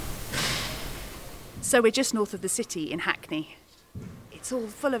So we're just north of the city in Hackney. It's all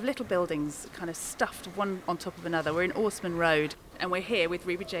full of little buildings, kind of stuffed one on top of another. We're in Orsman Road, and we're here with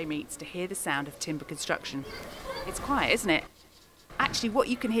Reba J. Meets to hear the sound of timber construction. It's quiet, isn't it? Actually, what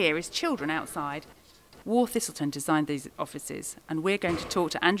you can hear is children outside. War Thistleton designed these offices, and we're going to talk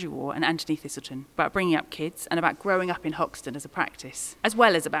to Andrew War and Anthony Thistleton about bringing up kids and about growing up in Hoxton as a practice, as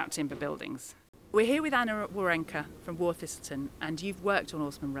well as about timber buildings. We're here with Anna Warenka from War Thistleton, and you've worked on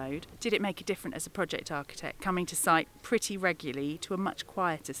Orsman Road. Did it make a difference as a project architect, coming to site pretty regularly to a much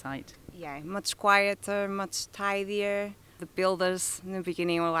quieter site? Yeah, much quieter, much tidier. The builders in the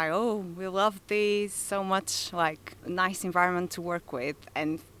beginning were like, oh, we love this so much, like a nice environment to work with.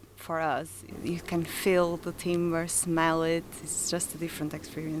 And for us, you can feel the timber, smell it. It's just a different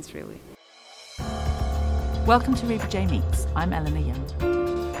experience, really. Welcome to Reba J. Meets. I'm Eleanor Young.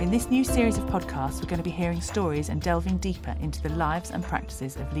 In this new series of podcasts, we're going to be hearing stories and delving deeper into the lives and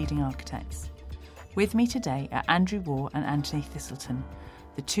practices of leading architects. With me today are Andrew War and Anthony Thistleton,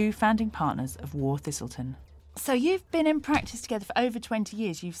 the two founding partners of War Thistleton. So you've been in practice together for over 20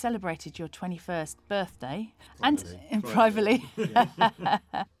 years. You've celebrated your 21st birthday. Privately. Yeah.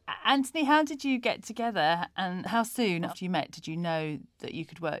 Anthony, how did you get together, and how soon after you met did you know that you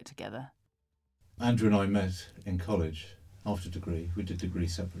could work together? Andrew and I met in college after degree. We did degree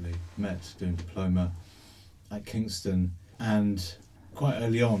separately, met doing diploma at Kingston, and quite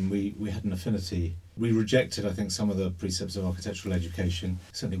early on we had an affinity. We rejected, I think, some of the precepts of architectural education.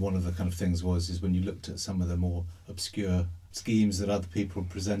 Certainly one of the kind of things is when you looked at some of the more obscure schemes that other people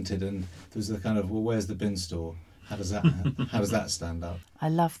presented, and there was the kind of, well, where's the bin store? How does that stand up? I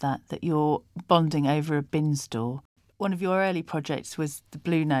love that you're bonding over a bin store. One of your early projects was the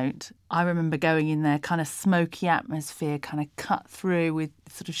Blue Note. I remember going in there, kind of smoky atmosphere, kind of cut through with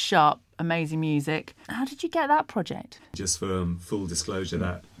sort of sharp, amazing music. How did you get that project? Just for full disclosure,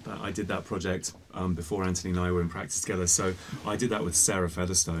 that I did that project before Anthony and I were in practice together. So I did that with Sarah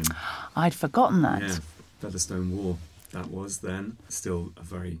Featherstone. I'd forgotten that. Yeah, Featherstone War. That was then. Still a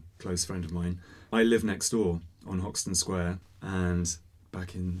very close friend of mine. I live next door on Hoxton Square, and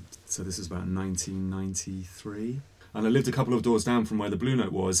so this was about 1993. And I lived a couple of doors down from where the Blue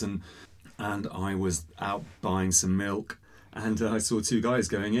Note was, and I was out buying some milk, and I saw two guys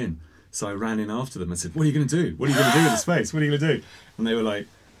going in. So I ran in after them and said, what are you going to do? What are you going to do with the space? What are you going to do? And they were like,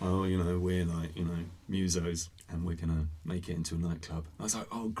 well, we're like, musos, and we're going to make it into a nightclub. I was like,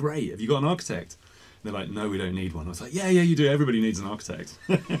 oh, great. Have you got an architect? And they're like, no, we don't need one. I was like, yeah, you do. Everybody needs an architect.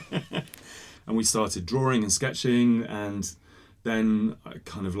 And we started drawing and sketching, and then I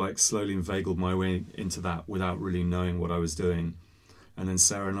kind of like slowly inveigled my way into that without really knowing what I was doing. And then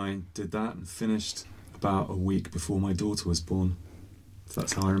Sarah and I did that and finished about a week before my daughter was born. So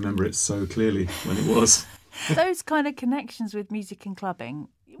that's how I remember it so clearly when it was. Those kind of connections with music and clubbing,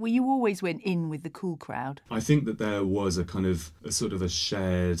 well, you always went in with the cool crowd. I think that there was a sort of a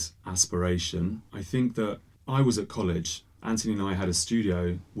shared aspiration. I think that I was at college. Anthony and I had a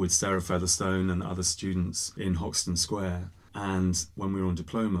studio with Sarah Featherstone and other students in Hoxton Square. And when we were on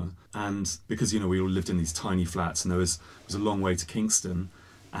diploma, and because we all lived in these tiny flats, and it was a long way to Kingston,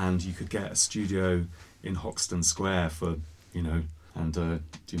 and you could get a studio in Hoxton Square for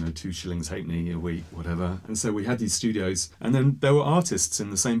 2 shillings halfpenny a week, whatever. And so we had these studios, and then there were artists in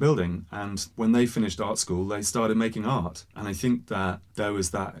the same building, and when they finished art school they started making art. And I think that there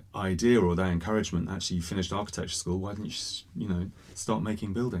was that idea or that encouragement, actually you finished architecture school, why don't you start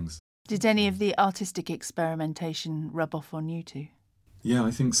making buildings? Did any of the artistic experimentation rub off on you two? Yeah,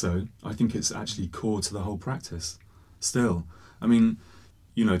 I think so. I think it's actually core to the whole practice still. I mean,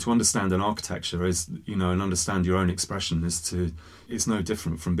 to understand an architecture is, and understand your own expression it's no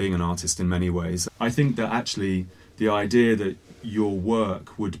different from being an artist in many ways. I think that actually the idea that your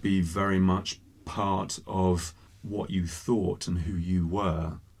work would be very much part of what you thought and who you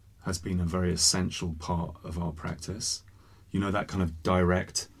were has been a very essential part of our practice. That kind of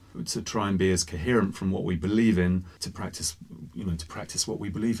direct, to try and be as coherent from what we believe in, to practice what we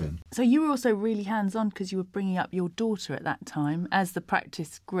believe in. So you were also really hands-on because you were bringing up your daughter at that time as the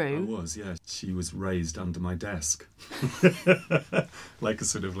practice grew. I was, yeah. She was raised under my desk. Like a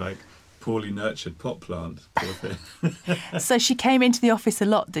sort of poorly nurtured pot plant. So she came into the office a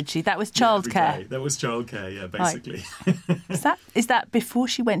lot, did she? That was childcare? Yeah, that was childcare, yeah, basically. Right. Is that before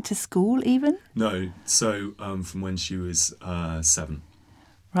she went to school even? No, so from when she was 7.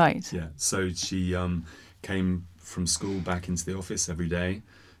 Right. Yeah, so she came from school back into the office every day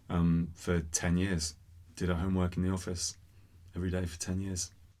for 10 years. Did her homework in the office every day for 10 years.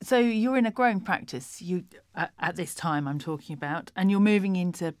 So you're in a growing practice at this time I'm talking about, and you're moving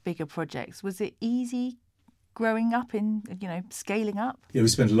into bigger projects. Was it easy growing up in, scaling up? Yeah, we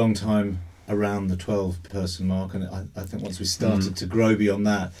spent a long time around the 12-person mark, and I think once we started to grow beyond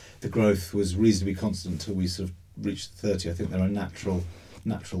that, the growth was reasonably constant until we sort of reached 30. I think there are natural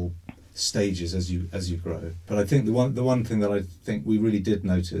stages as you grow. But I think the one thing that I think we really did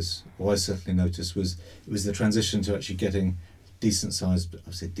notice, or I certainly noticed, was the transition to actually getting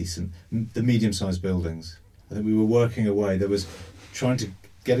the medium-sized buildings. I think we were working away. There was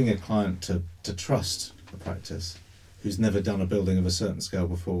getting a client to trust a practice who's never done a building of a certain scale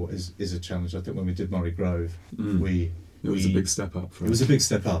before is a challenge. I think when we did Murray Grove, it was a big step up. It was a big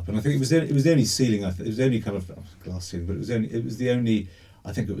step up, and I think it was the only ceiling. It was the only kind of glass ceiling, but it was the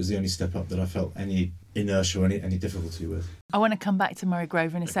only step up that I felt any inertia or any difficulty with. I want to come back to Murray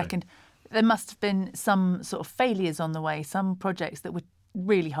Grove in a second. There must have been some sort of failures on the way, some projects that were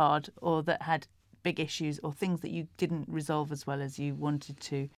really hard or that had big issues or things that you didn't resolve as well as you wanted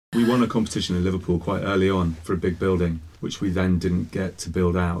to. We won a competition in Liverpool quite early on for a big building, which we then didn't get to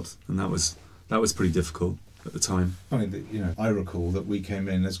build out, and that was pretty difficult at the time. Funny that I recall that we came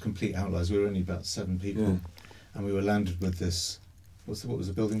in as complete outliers. We were only about 7 people, and we were landed with this. What was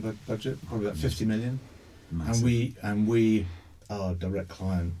the building budget? Probably about 50 million. Massive. And we, our direct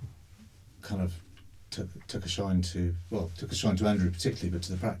client, kind of took a shine to Andrew particularly, but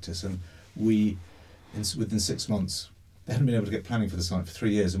to the practice, and we, within 6 months. They hadn't been able to get planning for the site for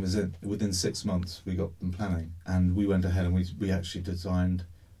 3 years, and within 6 months we got them planning, and we went ahead and we actually designed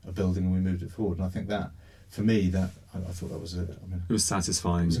a building and we moved it forward. And I think that, for me, I thought that was it was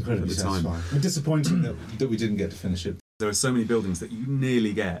satisfying. It was incredibly satisfying. It was disappointing that we didn't get to finish it. There are so many buildings that you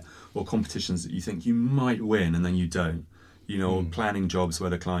nearly get, or competitions that you think you might win and then you don't. Or planning jobs where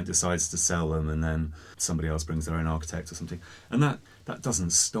the client decides to sell them and then somebody else brings their own architect or something, and that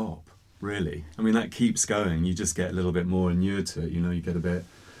doesn't stop. Really, I mean, that keeps going. You just get a little bit more inured to it. You get a bit.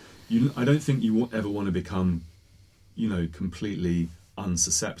 I don't think you ever want to become, completely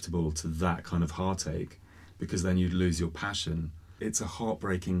unsusceptible to that kind of heartache, because then you'd lose your passion. It's a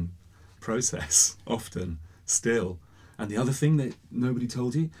heartbreaking process, often, still. And the other thing that nobody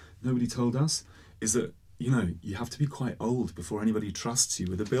told us, is that you have to be quite old before anybody trusts you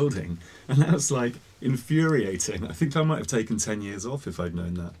with a building. And that's like infuriating. I think I might have taken 10 years off if I'd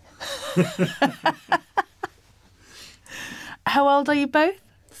known that. How old are you both?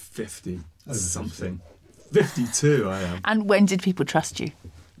 50 something. 52 I am. And when did people trust you?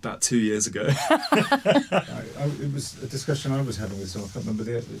 About 2 years ago. It was a discussion I was having with someone, I can't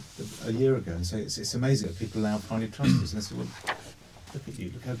remember, a year ago, and say it's amazing that people now finally trust us. And I said, well, look at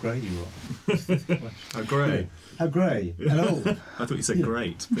you, look how grey you are. How grey? How grey and old. I thought you said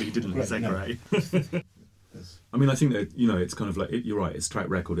great, but you didn't say grey. I mean, I think that, it's kind of like, you're right, it's track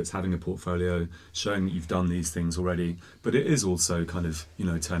record, it's having a portfolio, showing that you've done these things already, but it is also kind of,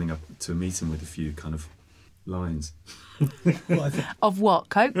 turning up to a meeting with a few kind of lines. Of what,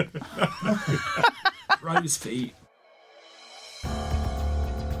 Coke? Rose feet.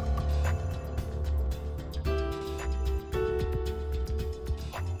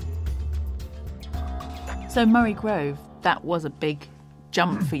 So Murray Grove, that was a big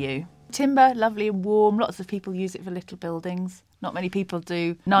jump for you. Timber, lovely and warm, lots of people use it for little buildings. Not many people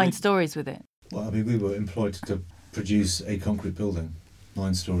do 9 stories with it. Well, I mean, we were employed to produce a concrete building,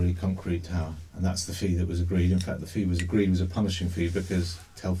 9-storey concrete tower, and that's the fee that was agreed. In fact, the fee was agreed was a punishing fee because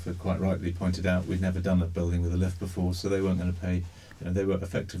Telford quite rightly pointed out we'd never done a building with a lift before, so they weren't going to pay.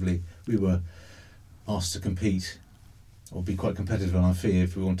 We were asked to compete or be quite competitive on our fee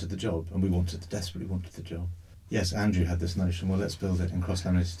if we wanted the job, and we desperately wanted the job. Yes, Andrew had this notion, well, let's build it in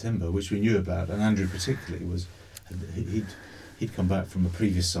cross-laminated timber, which we knew about, and Andrew particularly he'd come back from a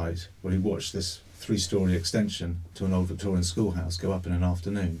previous site where he watched this 3-storey extension to an old Victorian schoolhouse go up in an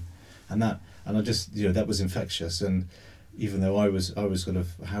afternoon, and I just, that was infectious. And even though I was sort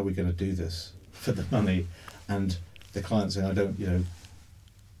of, how are we going to do this for the money, and the client saying,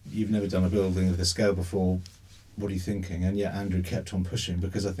 you've never done a building of this scale before, what are you thinking? And yet Andrew kept on pushing,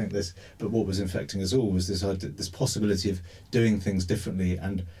 because I think but what was infecting us all was this possibility of doing things differently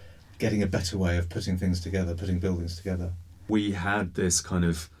and getting a better way of putting things together, putting buildings together. We had this kind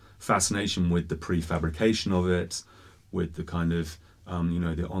of fascination with the prefabrication of it, with the kind of,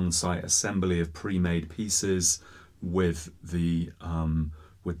 the on-site assembly of pre-made pieces, with the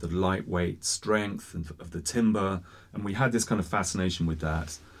lightweight strength of the timber, and we had this kind of fascination with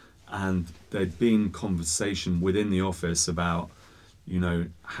that. And there'd been conversation within the office about,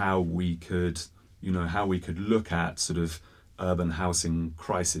 how we could look at sort of urban housing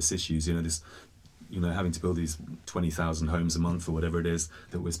crisis issues. Having to build these 20,000 homes a month or whatever it is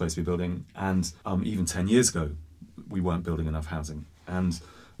that we're supposed to be building. And even 10 years ago, we weren't building enough housing. And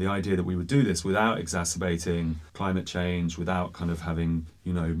the idea that we would do this without exacerbating climate change, without kind of having,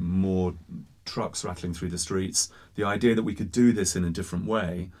 more trucks rattling through the streets, the idea that we could do this in a different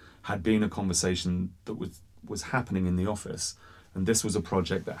way had been a conversation that was happening in the office. And this was a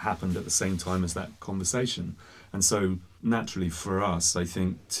project that happened at the same time as that conversation. And so naturally for us, I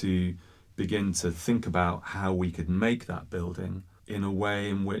think, to begin to think about how we could make that building in a way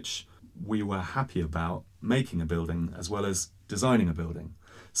in which we were happy about making a building as well as designing a building.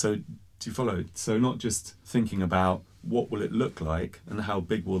 So do you follow? So not just thinking about what will it look like and how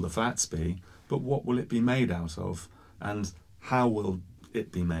big will the flats be, but what will it be made out of and how will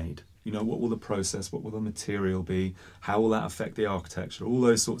it be made? What will the process, what will the material be? How will that affect the architecture? All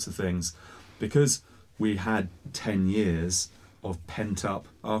those sorts of things. Because we had 10 years of pent-up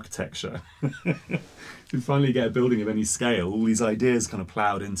architecture. We finally get a building of any scale, all these ideas kind of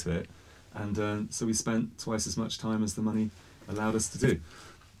ploughed into it. And so we spent twice as much time as the money allowed us to do.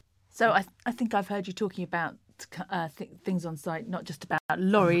 So I think I've heard you talking about things on site, not just about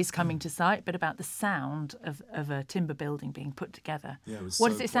lorries coming to site, but about the sound of a timber building being put together. Yeah, it was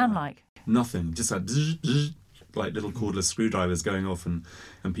what so does it sound quiet. like? Nothing, just like bzz, bzz, like little cordless screwdrivers going off and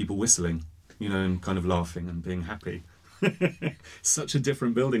people whistling, and kind of laughing and being happy. Such a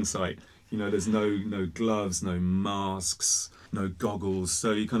different building site. There's no gloves, no masks, no goggles.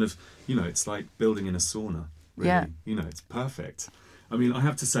 So you kind of, it's like building in a sauna, really. Yeah. It's perfect. I mean, I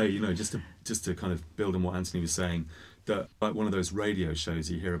have to say, just to kind of build on what Anthony was saying, that like one of those radio shows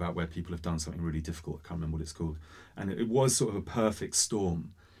you hear about where people have done something really difficult, I can't remember what it's called, and it was sort of a perfect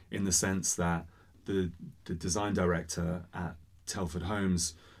storm in the sense that the design director at Telford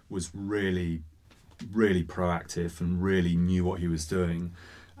Homes was really, really proactive and really knew what he was doing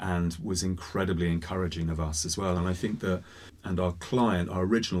and was incredibly encouraging of us as well. And I think that, and our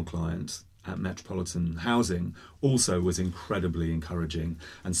original client, at Metropolitan Housing also was incredibly encouraging,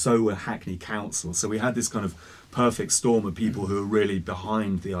 and so were Hackney Council. So we had this kind of perfect storm of people who were really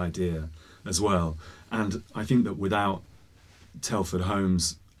behind the idea as well. And I think that without Telford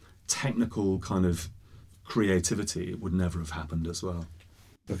Homes' technical kind of creativity, it would never have happened as well.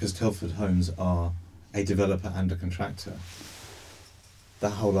 Because Telford Homes are a developer and a contractor,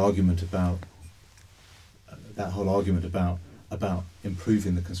 that whole argument about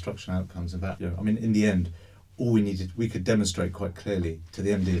improving the construction outcomes, in the end, all we could demonstrate quite clearly to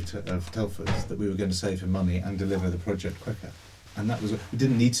the MD of Telford's that we were going to save him money and deliver the project quicker. And that was, we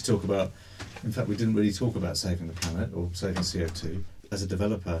didn't need to talk about, in fact, we didn't really talk about saving the planet or saving CO2. As a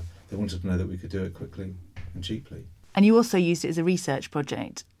developer, they wanted to know that we could do it quickly and cheaply. And you also used it as a research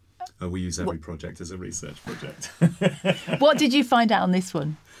project. We use every project as a research project. What did you find out on this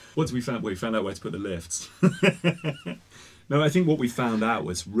one? What did we find? We found out where to put the lifts. No, I think what we found out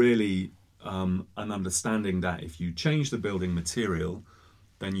was really an understanding that if you change the building material,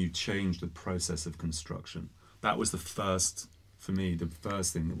 then you change the process of construction. That was the first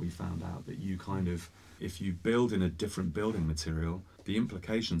thing that we found out, that you kind of, if you build in a different building material, the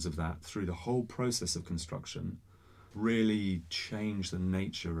implications of that through the whole process of construction really change the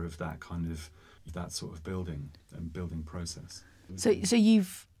nature of that sort of building and building process. So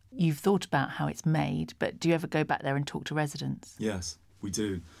you've thought about how it's made, but do you ever go back there and talk to residents? Yes, we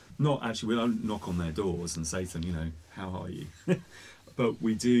do. Not actually, we don't knock on their doors and say to them, how are you? But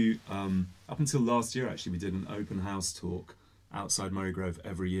we do, up until last year actually, we did an open house talk outside Murray Grove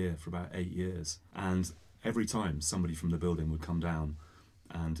every year for about 8 years. And every time somebody from the building would come down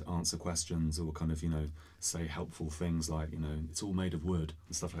and answer questions or kind of, say helpful things like, it's all made of wood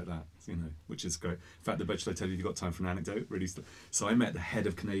and stuff like that, which is great. In fact, should I tell you, you've got time for an anecdote? Really. So I met the head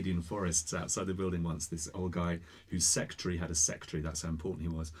of Canadian Forests outside the building once, this old guy whose secretary had a secretary, that's how important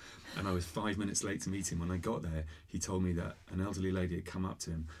he was. And I was 5 minutes late to meet him. When I got there, he told me that an elderly lady had come up to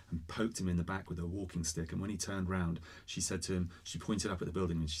him and poked him in the back with a walking stick. And when he turned round, she pointed up at the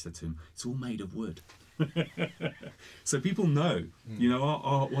building and she said to him, it's all made of wood. So people know,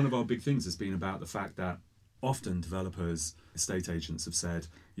 one of our big things has been about the fact that often developers, estate agents have said,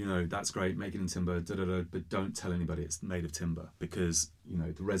 that's great, make it in timber, but don't tell anybody it's made of timber because,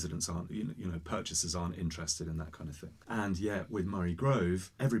 the residents aren't, purchasers aren't interested in that kind of thing. And yet with Murray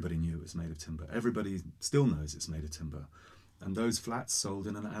Grove, everybody knew it was made of timber. Everybody still knows it's made of timber. And those flats sold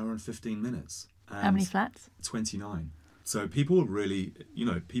in an hour and 15 minutes. And how many flats? 29. So people really,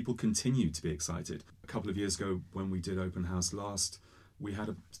 people continue to be excited. A couple of years ago when we did open house last, we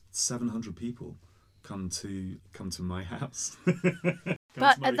had 700 people come to my house.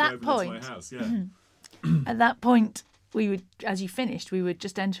 But at that point, at that point, as you finished, we were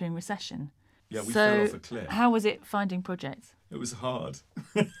just entering recession. Yeah, we fell off a cliff. How was it finding projects? It was hard.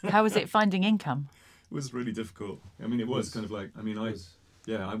 How was it finding income? It was really difficult. I mean, it was kind of like,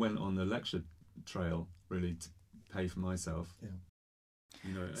 Yeah, I went on the lecture trail really to pay for myself. Yeah.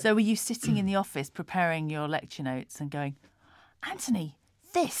 You know, So were you sitting in the office preparing your lecture notes and going, Anthony,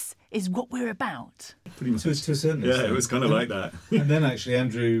 this is what we're about? pretty much. To a certain Yeah, extent. it was kind of like that. And then actually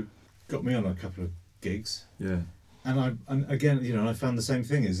Andrew got me on a couple of gigs. Yeah. And again, you know, I found the same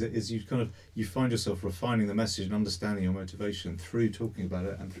thing is you find yourself refining the message and understanding your motivation through talking about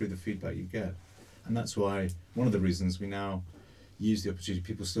it and through the feedback you get. And that's why one of the reasons we now use the opportunity,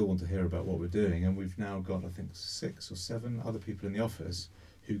 people still want to hear about what we're doing, and we've now got, I think, 6 or 7 other people in the office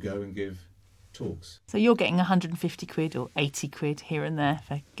who go and give talks. So you're getting 150 quid or 80 quid here and there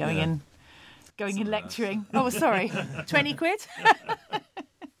for going Yeah. and lecturing. Oh, sorry, 20 quid?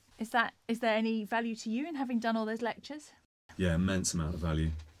 Is there any value to you in having done all those lectures? Yeah, immense amount of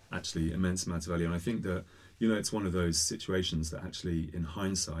value. Actually, immense amount of value. And I think that, you know, it's one of those situations that actually, in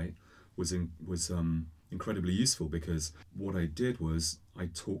hindsight, was incredibly useful, because what I did was I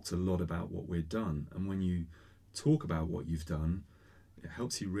talked a lot about what we'd done. And when you talk about what you've done, it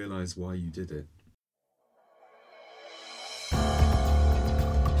helps you realise why you did it.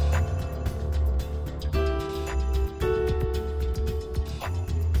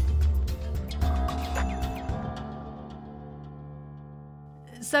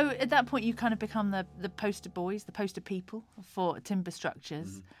 So at that point, you kind of become the poster boys, the poster people for timber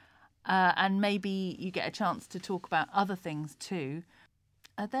structures. And maybe you get a chance to talk about other things too.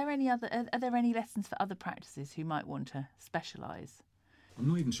 Are there any lessons for other practices who might want to specialise? I'm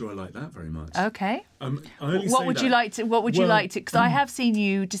not even sure I like that very much. Okay. I only What say would that- you like to? What would you Well, like to? Because I have seen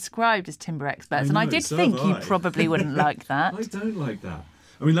you described as timber experts, and I know, did so think have you I. probably wouldn't like that. I don't like that.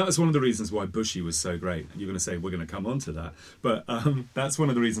 I mean, that was one of the reasons why Bushy was so great. You're going to say we're going to come on to that, but that's one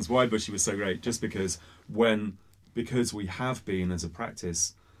of the reasons why Bushy was so great. Just because we have been as a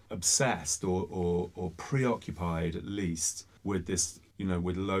practice obsessed or preoccupied at least with this, you know,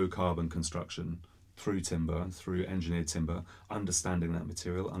 with low carbon construction through timber, through engineered timber, understanding that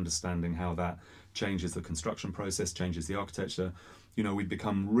material, understanding how that changes the construction process, changes the architecture. You know, we've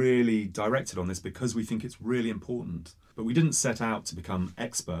become really directed on this because we think it's really important. But we didn't set out to become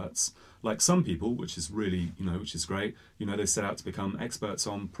experts like some people, which is really, you know, which is great. You know, they set out to become experts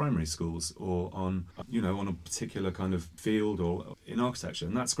on primary schools or on, you know, on a particular kind of field or in architecture.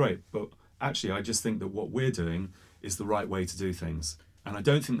 And that's great. But actually, I just think that what we're doing is the right way to do things. And I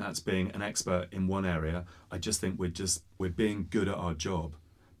don't think that's being an expert in one area. I just think we're being good at our job,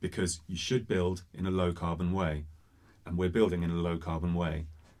 because you should build in a low carbon way. And we're building in a low carbon way.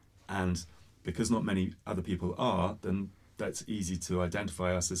 And because not many other people are, then that's easy to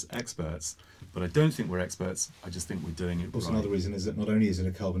identify us as experts. But I don't think we're experts. I just think we're doing it Also, right. another reason is that not only is it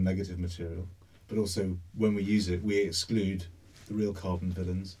a carbon negative material, but also when we use it, we exclude the real carbon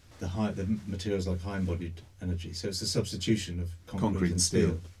villains, the materials like high embodied energy. So it's a substitution of concrete and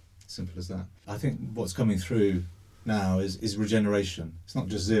steel. Simple as that. I think what's coming through now is regeneration. It's not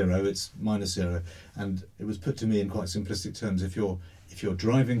just zero, it's -0. And it was put to me in quite simplistic terms. If you're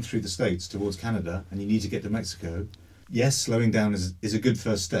driving through the States towards Canada and you need to get to Mexico, yes, slowing down is a good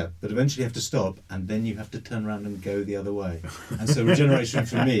first step, but eventually you have to stop and then you have to turn around and go the other way. And so regeneration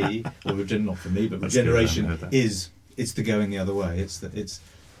for me, or not for me, but That's good, I regeneration haven't heard that. it's the going the other way.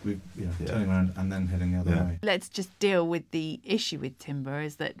 Turning around and then heading the other way. Let's just deal with the issue with timber,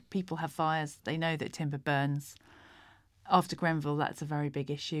 is that people have fires. They know that timber burns. After Grenfell, that's a very big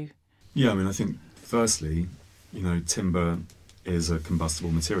issue. Yeah, I mean, I think firstly, you know, timber is a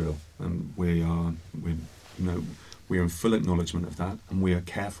combustible material, and we're in full acknowledgement of that, and we are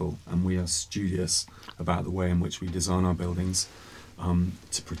careful and we are studious about the way in which we design our buildings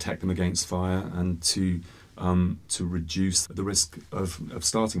to protect them against fire and to reduce the risk of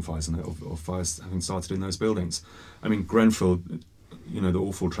starting fires and of fires having started in those buildings. I mean, Grenfell, you know, the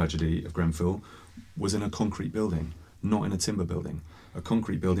awful tragedy of Grenfell was in a concrete building, not in a timber building. A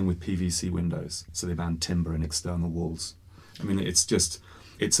concrete building with PVC windows, so they banned timber in external walls. I mean,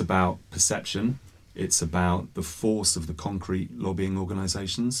 it's about perception, it's about the force of the concrete lobbying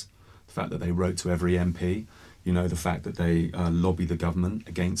organisations, the fact that they wrote to every MP, you know, the fact that they lobby the government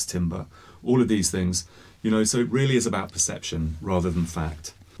against timber, all of these things, you know, so it really is about perception rather than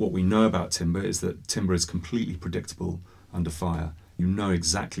fact. What we know about timber is that timber is completely predictable under fire. You know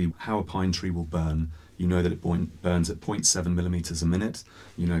exactly how a pine tree will burn. You know that it burns at 0.7 millimetres a minute.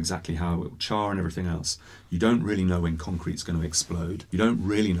 You know exactly how it will char and everything else. You don't really know when concrete's going to explode. You don't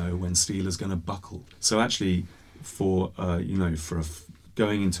really know when steel is going to buckle. So actually,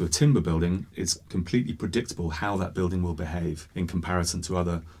 going into a timber building, it's completely predictable how that building will behave in comparison to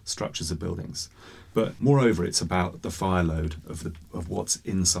other structures of buildings. But moreover, it's about the fire load of what's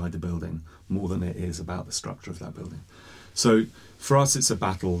inside the building more than it is about the structure of that building. So for us, it's a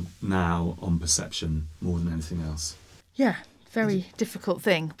battle now on perception more than anything else. Yeah, very difficult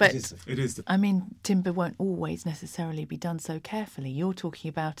thing. But It is. I mean, timber won't always necessarily be done so carefully. You're talking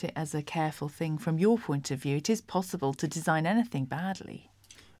about it as a careful thing from your point of view. It is possible to design anything badly.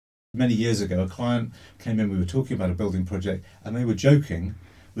 Many years ago, a client came in, we were talking about a building project, and they were joking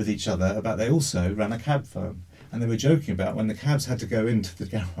with each other about they also ran a cab firm. And they were joking about when the cabs had to go into the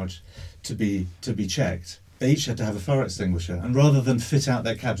garage to be checked, they each had to have a fire extinguisher. And rather than fit out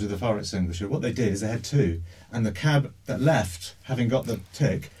their cabs with a fire extinguisher, what they did is they had two. And the cab that left, having got the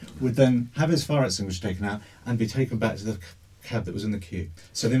tick, would then have his fire extinguisher taken out and be taken back to the cab that was in the queue.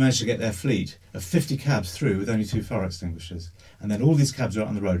 So they managed to get their fleet of 50 cabs through with only 2 fire extinguishers. And then all these cabs are out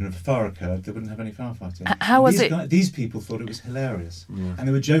on the road, and if a fire occurred, they wouldn't have any firefighting. How was it? These people thought it was hilarious, Yeah. and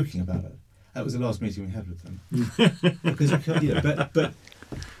they were joking about it. That was the last meeting we had with them. Because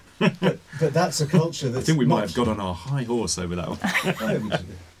but that's a culture that's... I think we might have got on our high horse over that one.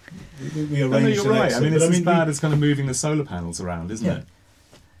 we No, arranged you're an right. exit, I mean, but it's as bad as kind of moving the solar panels around, isn't Yeah. it?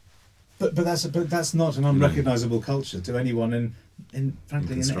 But that's not an unrecognisable culture to anyone in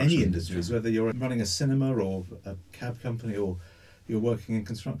frankly in construction, any industries, yeah. whether you're running a cinema or a cab company or you're working in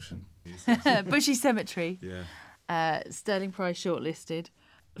construction. Bushy Cemetery, Yeah, Sterling Prize shortlisted.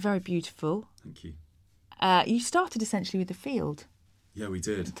 Very beautiful. thank you. You started essentially with the field. Yeah, we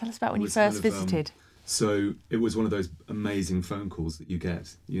did. Tell us about when It you was first kind of, visited. So it was one of those amazing phone calls that you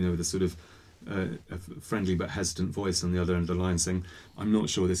get, you know, the sort of a friendly but hesitant voice on the other end of the line saying, I'm not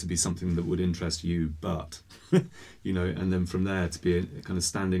sure this would be something that would interest you, but, you know, and then from there to be kind of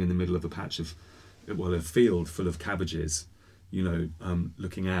standing in the middle of a patch of, well, a field full of cabbages, you know,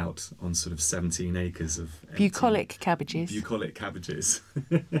 looking out on sort of 17 acres of... Bucolic cabbages. Bucolic cabbages.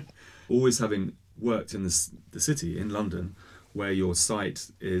 Always having worked in the city, in London, where your site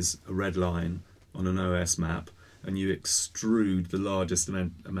is a red line on an OS map, and you extrude the largest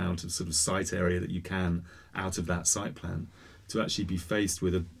amount of sort of site area that you can out of that site plan, to actually be faced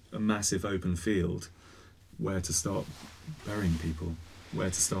with a massive open field where to start burying people, where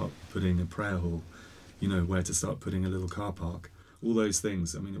to start putting a prayer hall, you know, where to start putting a little car park, all those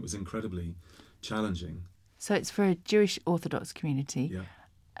things. I mean, it was incredibly challenging. So it's for a Jewish Orthodox community. Yeah.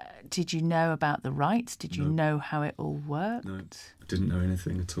 Did you know about the rites? Did you No. know how it all worked? No, I didn't know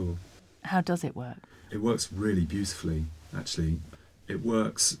anything at all. How does it work? It works really beautifully, actually. It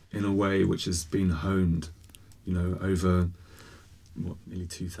works in a way which has been honed, you know, over, nearly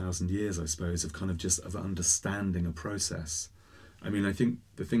 2,000 years, I suppose, of kind of just of understanding a process. I mean, I think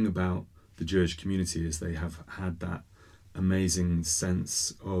the thing about the Jewish community is they have had that amazing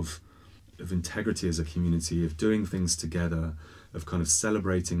sense of integrity as a community, of doing things together, of kind of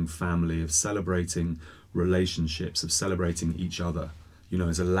celebrating family, of celebrating relationships, of celebrating each other, you know,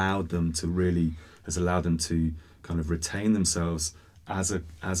 has allowed them to kind of retain themselves as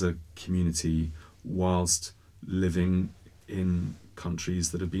a community whilst living in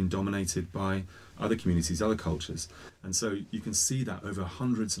countries that have been dominated by other communities, other cultures. And so you can see that over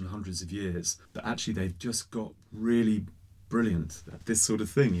hundreds and hundreds of years, that actually they've just got really brilliant at this sort of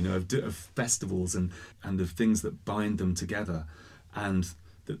thing, you know, of festivals and of things that bind them together. And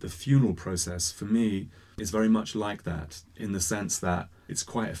that the funeral process, for me, is very much like that, in the sense that it's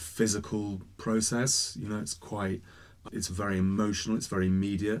quite a physical process, you know, it's very emotional, it's very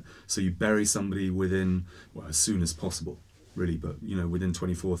immediate. So you bury somebody within, well, as soon as possible, really, but, you know, within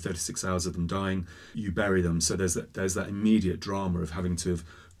 24, 36 hours of them dying, you bury them. So there's that immediate drama of having to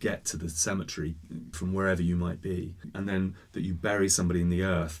get to the cemetery from wherever you might be, and then that you bury somebody in the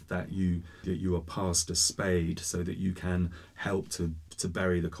earth, that you are passed a spade so that you can help to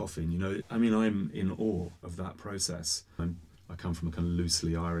bury the coffin. You know, I mean, I'm in awe of that process. I come from a kind of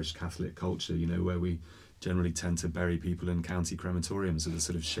loosely Irish Catholic culture, you know, where we generally tend to bury people in county crematoriums with a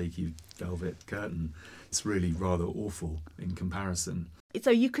sort of shaky velvet curtain. It's really rather awful in comparison. So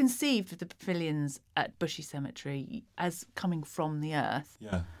you conceived of the pavilions at Bushy Cemetery as coming from the earth?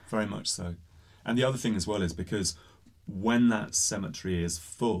 Yeah, very much so. And the other thing as well is because when that cemetery is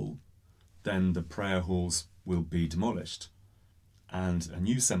full, then the prayer halls will be demolished and a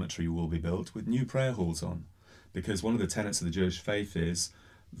new cemetery will be built with new prayer halls on. Because one of the tenets of the Jewish faith is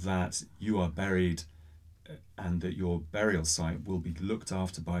that you are buried and that your burial site will be looked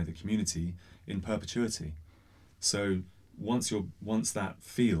after by the community in perpetuity. So once that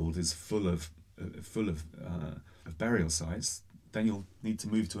field is full of burial sites, then you'll need to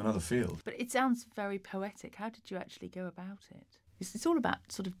move to another field. But it sounds very poetic. How did you actually go about it? It's all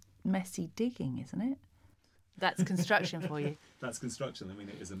about sort of messy digging, isn't it? That's construction for you. That's construction. I mean,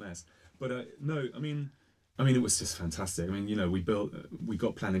 it is a mess. But no, I mean, I mean, it was just fantastic. I mean, we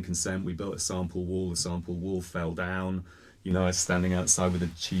got planning consent, we built a sample wall, the sample wall fell down. I was standing outside with the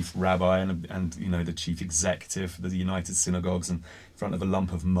chief rabbi and the chief executive of the United Synagogues in front of a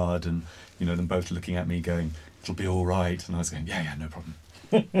lump of mud, and, them both looking at me going, "It'll be all right." And I was going, yeah, no problem.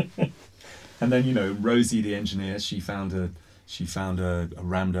 And then, Rosie, the engineer, she found a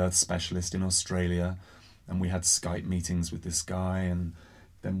rammed earth specialist in Australia, and we had Skype meetings with this guy, and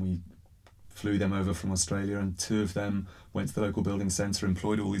then we flew them over from Australia, and two of them went to the local building centre,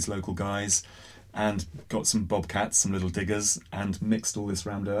 employed all these local guys, and got some bobcats, some little diggers, and mixed all this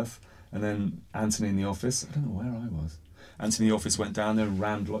rammed earth. And then Anthony in the office, I don't know where I was, Anthony in the office went down there and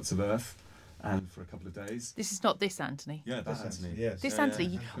rammed lots of earth, and for a couple of days. This is not this Anthony. Yeah, that's Anthony. Yes. This Yeah, Anthony.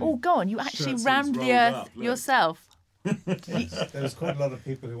 yeah. Oh, go on. You actually Shirt rammed sleeves the rolled earth up, look. yourself. There was quite a lot of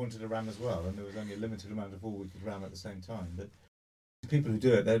people who wanted to ram as well, and there was only a limited amount of all we could ram at the same time. But the people who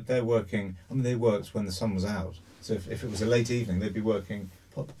do it, they're working. I mean, they worked when the sun was out. So if it was a late evening, they'd be working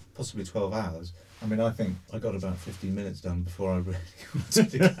possibly 12 hours. I mean, I think I got about 15 minutes done before I really wanted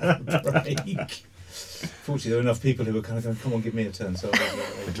to get a break. Fortunately, there were enough people who were kind of going, "Come on, give me a turn." So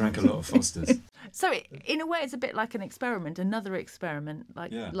I drank a lot of Fosters. So, in a way, it's a bit like an experiment, another experiment,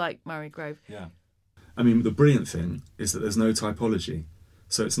 like Murray Grove. Yeah. I mean, the brilliant thing is that there's no typology.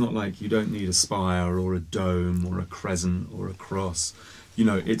 So it's not like you don't need a spire or a dome or a crescent or a cross.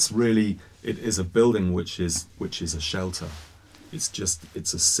 It is a building which is a shelter.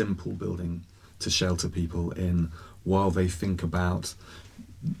 It's a simple building to shelter people in while they think about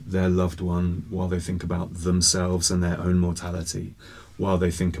their loved one, while they think about themselves and their own mortality, while they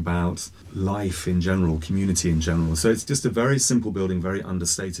think about life in general, community in general. So it's just a very simple building, very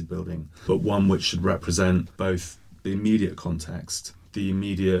understated building, but one which should represent both the immediate context, the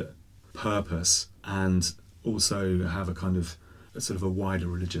immediate purpose, and also have a sort of a wider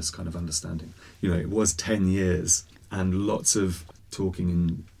religious kind of understanding. It was 10 years and lots of talking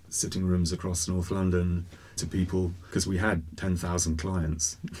in sitting rooms across North London to people, because we had 10,000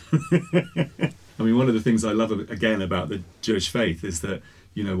 clients. I mean, one of the things I love, again, about the Jewish faith is that,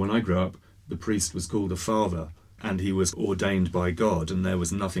 when I grew up, the priest was called a father, and he was ordained by God, and there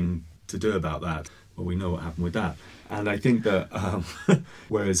was nothing to do about that. Well, we know what happened with that. And I think that,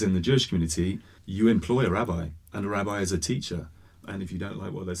 whereas in the Jewish community, you employ a rabbi, and a rabbi is a teacher, and if you don't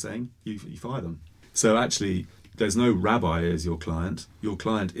like what they're saying, you fire them. So actually, there's no rabbi as your client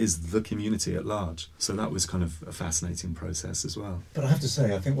is the community at large. So that was kind of a fascinating process as well. But I have to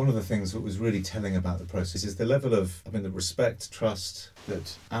say, I think one of the things that was really telling about the process is the level of, the respect, trust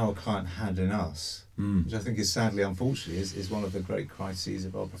that our client had in us, which I think is sadly, unfortunately, is one of the great crises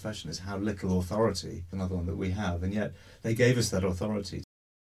of our profession, is how little authority, another one that we have, and yet they gave us that authority.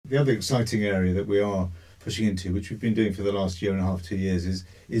 The other exciting area that we are pushing into, which we've been doing for the last year and a half, 2 years,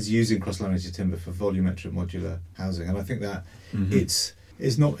 is using cross-laminated timber for volumetric modular housing. And I think that it's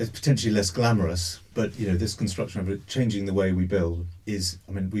potentially less glamorous, but this construction of it, changing the way we build,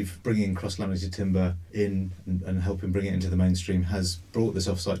 we've bringing cross-laminated timber in and helping bring it into the mainstream has brought this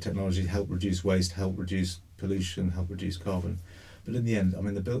off-site technology to help reduce waste, help reduce pollution, help reduce carbon. But in the end,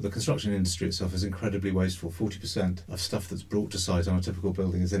 the construction industry itself is incredibly wasteful. 40% of stuff that's brought to site on a typical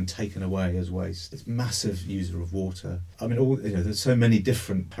building is then taken away as waste. It's a massive user of water. There's so many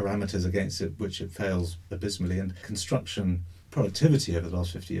different parameters against it which it fails abysmally. And construction productivity over the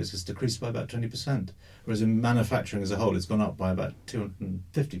last 50 years has decreased by about 20%, whereas in manufacturing as a whole, it's gone up by about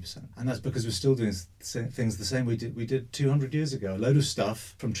 250%. And that's because we're still doing things the same we did 200 years ago. A load of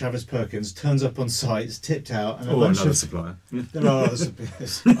stuff from Travis Perkins turns up on site, is tipped out, and another supplier. There are other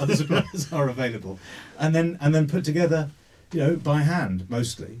suppliers. Other suppliers are available, and then put together, by hand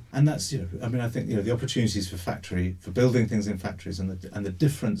mostly. And that's, I think, the opportunities for building things in factories and the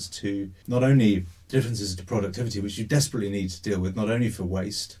difference to not only differences to productivity, which you desperately need to deal with, not only for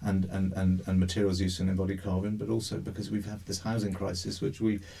waste and materials use and embodied carbon, but also because we've had this housing crisis, which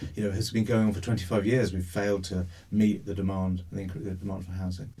has been going on for 25 years. We've failed to meet the demand for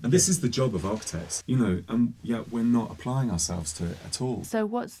housing. And this is the job of architects, and yet we're not applying ourselves to it at all. So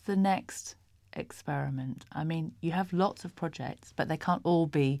what's the next experiment? You have lots of projects, but they can't all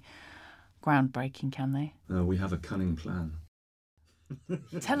be groundbreaking, can they? No, we have a cunning plan.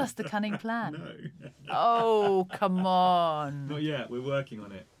 Tell us the cunning plan. No. Oh, come on. Not yet. We're working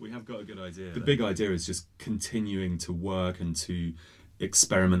on it. We have got a good idea. The big idea is just continuing to work and to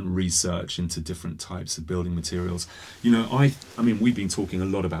experiment and research into different types of building materials. We've been talking a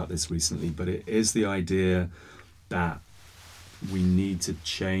lot about this recently, but it is the idea that we need to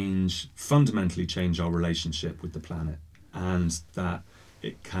fundamentally change our relationship with the planet, and that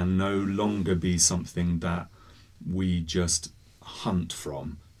it can no longer be something that we just hunt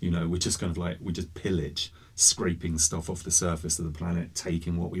from, we're just kind of like, we just pillage, scraping stuff off the surface of the planet,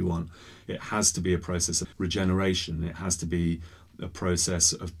 taking what we want. It has to be a process of regeneration. It has to be a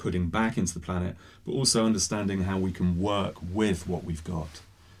process of putting back into the planet, but also understanding how we can work with what we've got.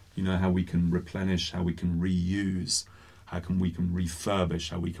 How we can replenish, how we can reuse, we can refurbish,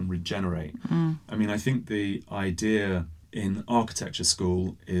 how we can regenerate. I mean, I think the idea in architecture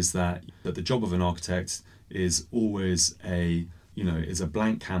school is that the job of an architect is always is a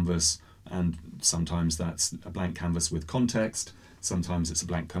blank canvas, and sometimes that's a blank canvas with context. Sometimes it's a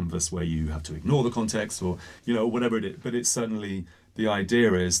blank canvas where you have to ignore the context, or whatever it is. But it's certainly, the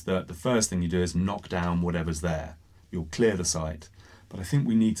idea is that the first thing you do is knock down whatever's there. You'll clear the site. But I think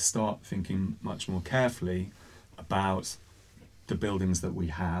we need to start thinking much more carefully about the buildings that we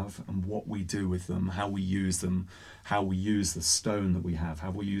have and what we do with them, how we use them, how we use the stone that we have,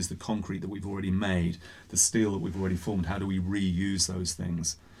 how we use the concrete that we've already made, the steel that we've already formed, how do we reuse those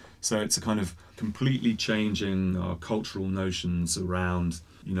things? So it's a kind of completely changing our cultural notions around,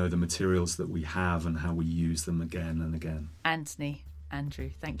 the materials that we have and how we use them again and again. Anthony,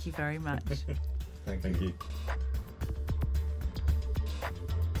 Andrew, thank you very much. Thank you.